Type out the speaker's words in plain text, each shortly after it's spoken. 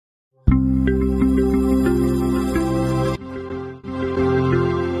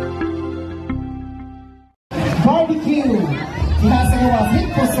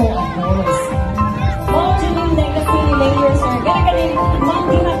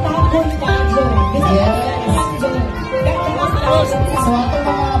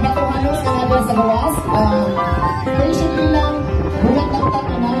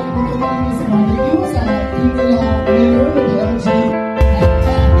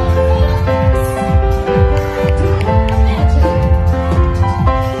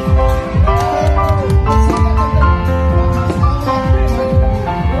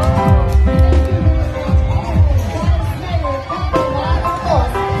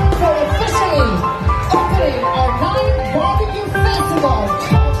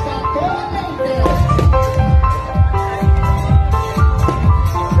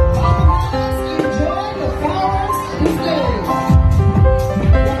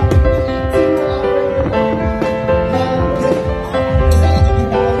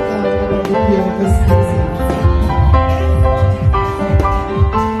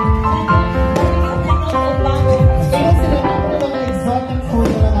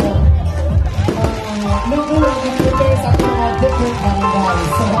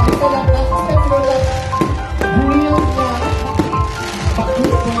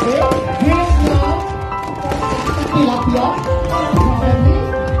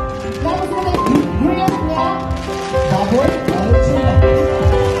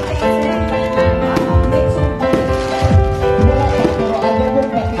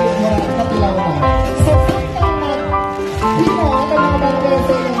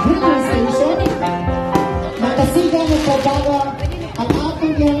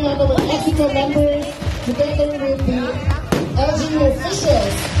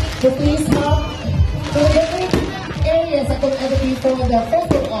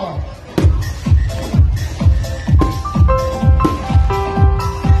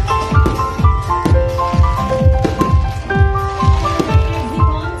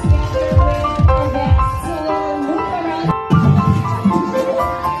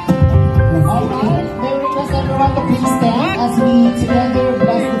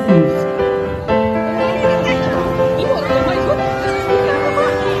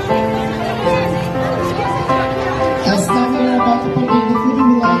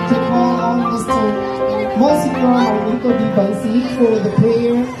For the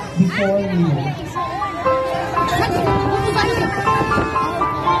prayer before meal.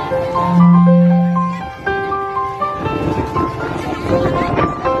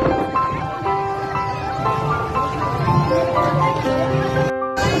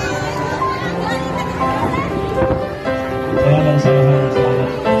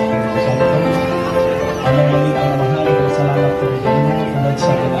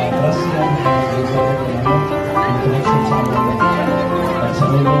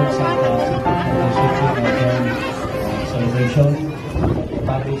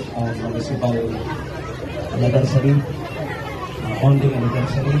 Parish municipal anniversary, only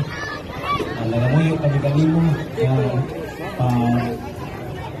anniversary. Nangamuyo kami kanimo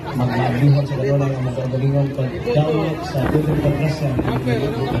mag-abihan sa kanila ang magagalingan pag-download sa Google Progression ang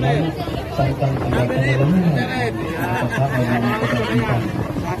kanila samtang pag-kanila mo pagkakamay namin pag-abihan.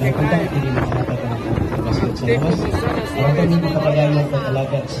 Nagpunta hindi makakata ka ng pag-basket sa lawas. Ang kami makapagayon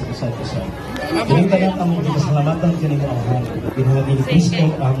pag-alaga sa isa-isa. Kining tanan ang salamatan kining ang pinahagi ni Kristo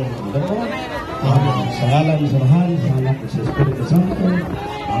ang Panginoon. Amen. Sa ngalan ni Samahan, sa anak sa Espiritu Santo.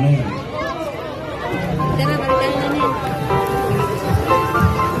 Amen.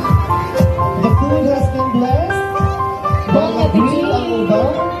 The food has been blessed. Nag-agree ang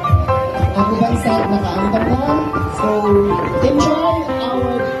ubang. Ang ubang side nakaandam na. So, enjoy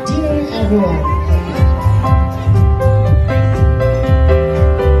our dinner, everyone.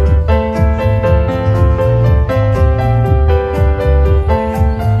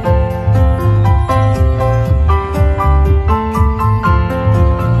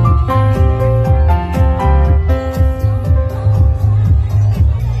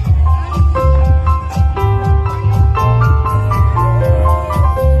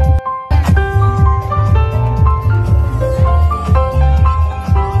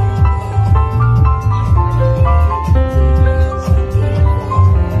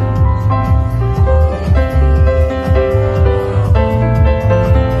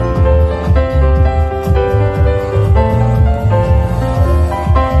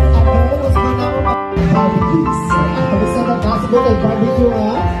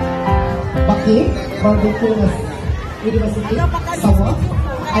 Barbecue na hindi ba sige? Sawa?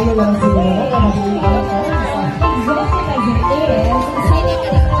 Ayaw lang siguro na magiging alam ko. Exotic as it is, hindi ka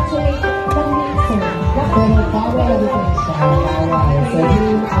na-culturate the mixer. Pero power na dito siya. So we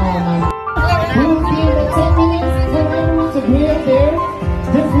will give the 10 minutes for everyone to grill their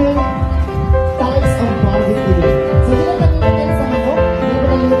different types of barbecue. So hindi na tayo sa manok, hindi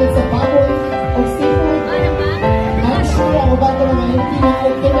na tayo sa baboy o seafood. I'm sure ang ubat ko naman yung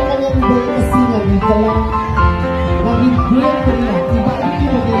kailangan yung buhay kasi nabigala. Nabigyan ko nila. I-barbecue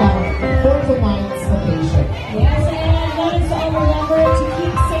mo nila for tonight's occasion. Yes, and that is our number to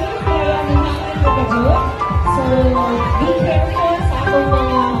keep safe kaya nangyari ko ba doon? So, be careful sa akong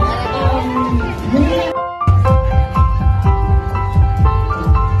mga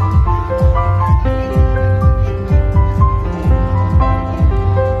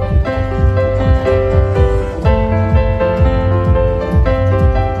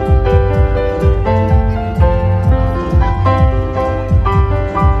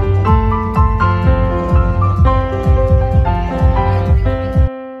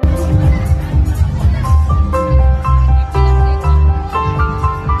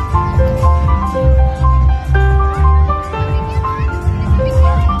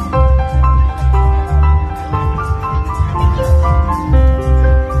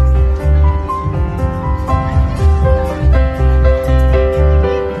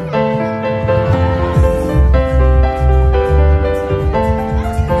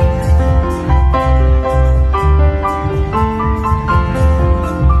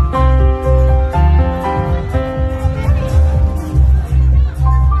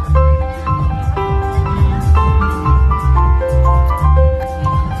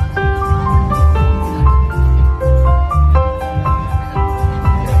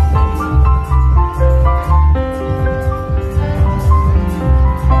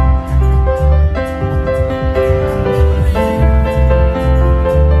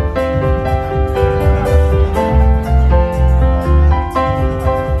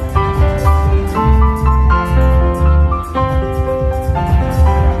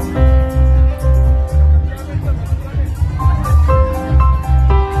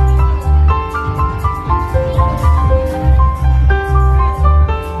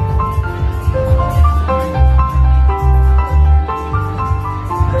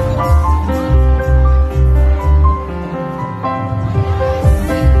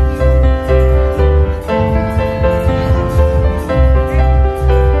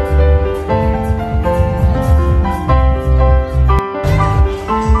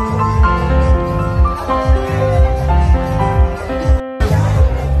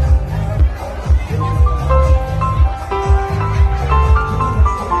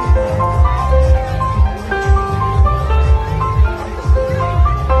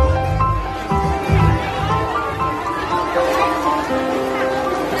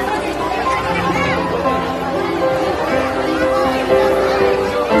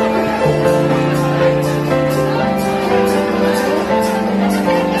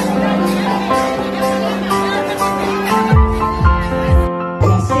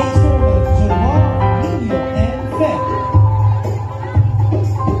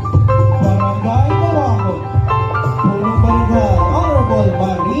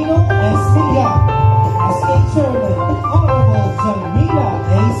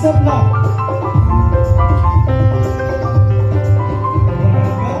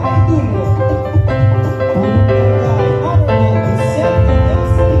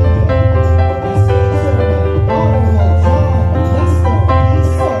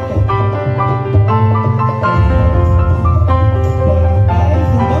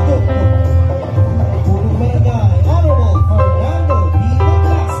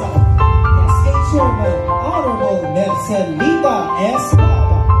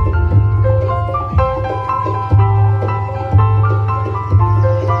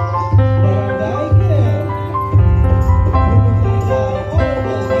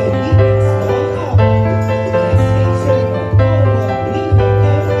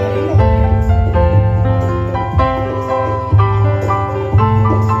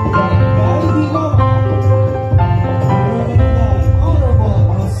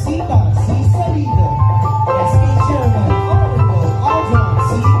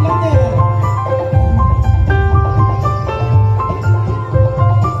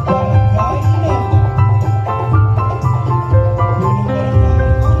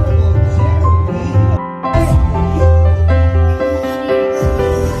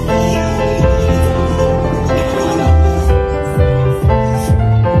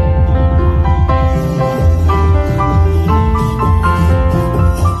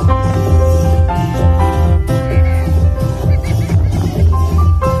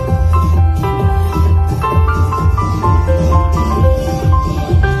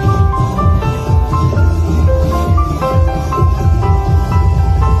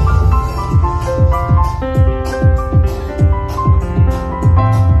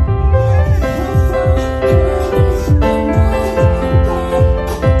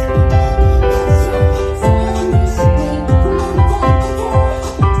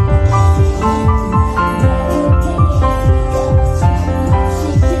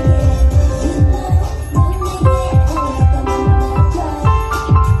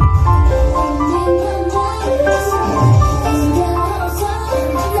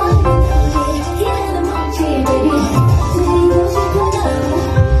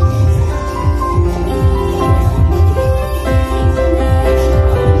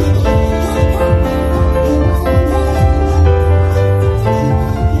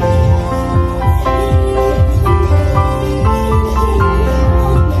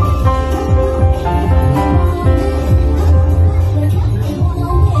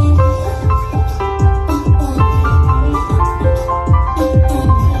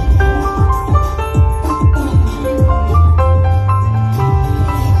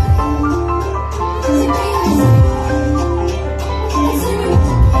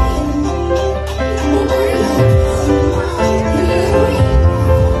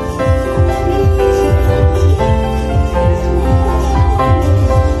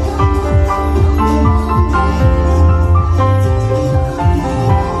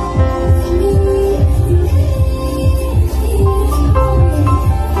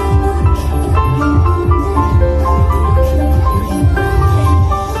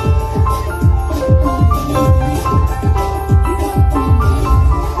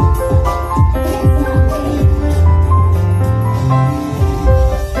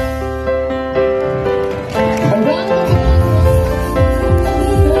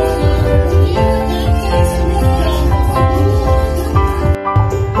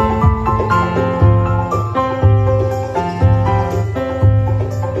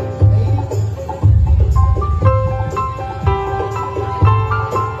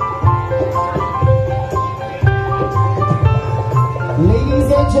Ladies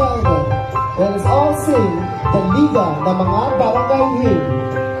and gentlemen, let us all sing the Liga ng mga Barangay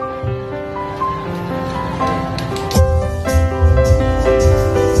Hymn.